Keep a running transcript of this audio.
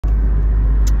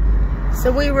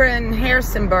So we were in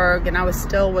Harrisonburg, and I was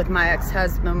still with my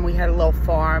ex-husband. We had a little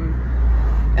farm,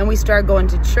 and we started going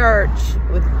to church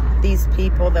with these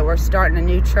people that were starting a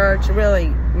new church, a really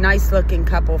nice-looking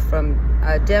couple from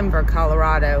Denver,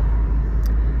 Colorado.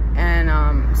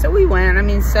 And so we went. I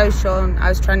mean, social, and I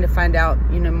was trying to find out,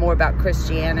 you know, more about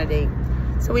Christianity.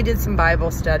 So we did some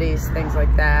Bible studies, things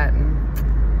like that,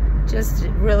 and just it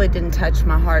really didn't touch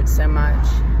my heart so much.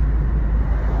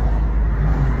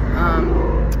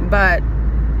 But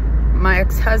my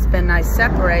ex-husband and I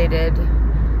separated,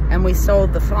 and we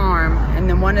sold the farm. And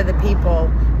then one of the people,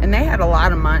 and they had a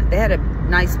lot of money, they had a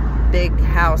nice big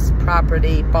house,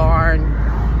 property, barn,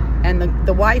 and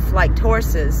the wife liked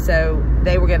horses, so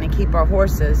they were going to keep our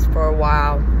horses for a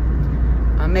while,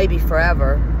 maybe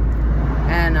forever.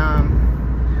 And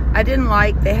I didn't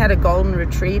like, they had a golden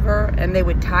retriever, and they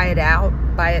would tie it out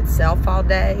by itself all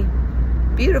day.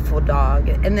 Beautiful dog.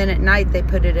 And then at night they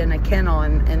put it in a kennel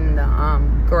in the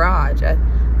garage. That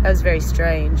was very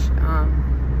strange.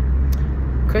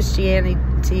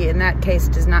 Christianity in that case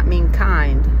does not mean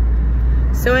kind.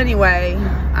 So anyway,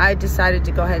 I decided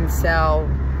to go ahead and sell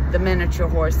the miniature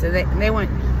horse. And they went,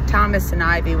 Thomas and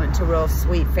Ivy went to a real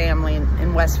sweet family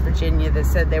in West Virginia that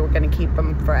said they were going to keep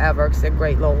them forever because they're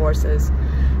great little horses.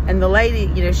 And the lady,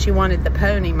 you know, she wanted the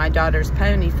pony, my daughter's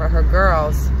pony, for her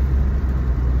girls.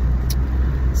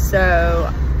 So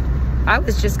I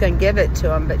was just going to give it to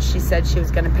them, but she said she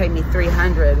was going to pay me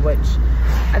 $300, which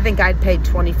I think I'd paid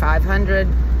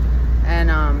 $2,500.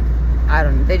 And I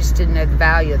don't know, they just didn't know the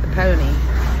value of the pony.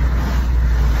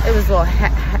 It was a little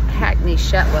Hackney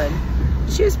Shetland.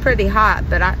 She was pretty hot,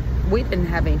 but we didn't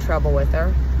have any trouble with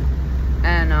her.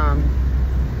 And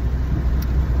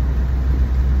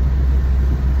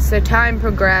so time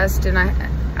progressed, and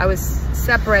I was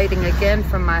separating again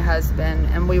from my husband,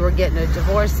 and we were getting a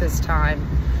divorce this time,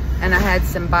 and I had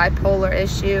some bipolar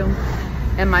issue,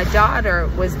 and my daughter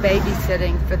was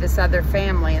babysitting for this other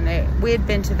family, and we had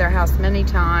been to their house many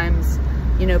times,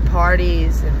 you know,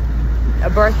 parties, and a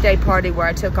birthday party where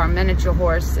I took our miniature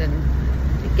horse and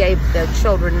gave the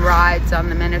children rides on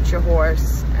the miniature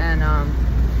horse. And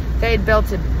they had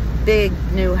built a big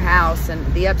new house, and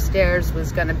the upstairs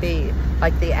was going to be,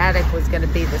 like the attic was going to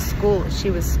be the school.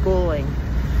 She was schooling,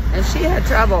 and she had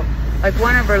trouble. Like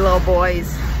one of her little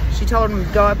boys, she told him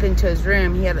to go up into his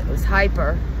room. It was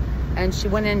hyper, and she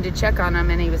went in to check on him,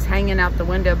 and he was hanging out the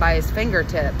window by his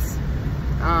fingertips.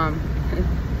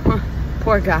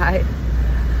 Poor guy.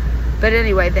 But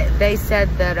anyway, they said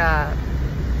that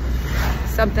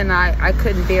something I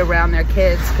couldn't be around their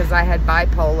kids because I had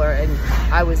bipolar and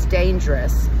I was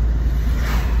dangerous.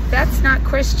 That's not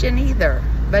Christian either.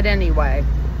 But anyway,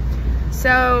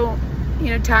 so, you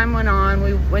know, time went on.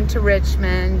 We went to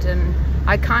Richmond, and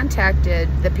I contacted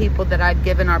the people that I'd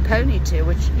given our pony to,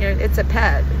 which, you know, it's a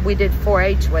pet. We did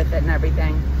 4-H with it and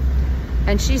everything.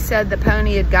 And she said the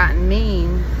pony had gotten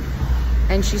mean,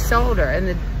 and she sold her. And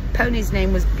the pony's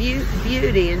name was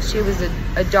Beauty, and she was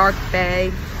a dark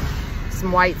bay,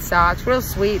 some white socks, real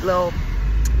sweet little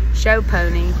show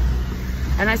pony.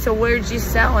 And I said, where'd you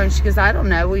sell her? And she goes, I don't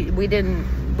know. We didn't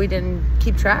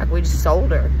keep track. We just sold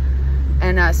her.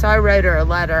 And so I wrote her a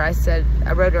letter. I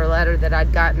wrote her a letter that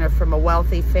I'd gotten her from a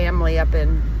wealthy family up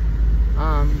in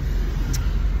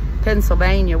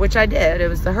Pennsylvania, which I did. It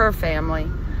was the Her family.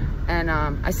 And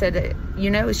I said,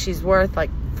 you know, she's worth like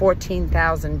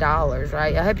 $14,000,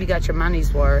 right? I hope you got your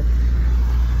money's worth.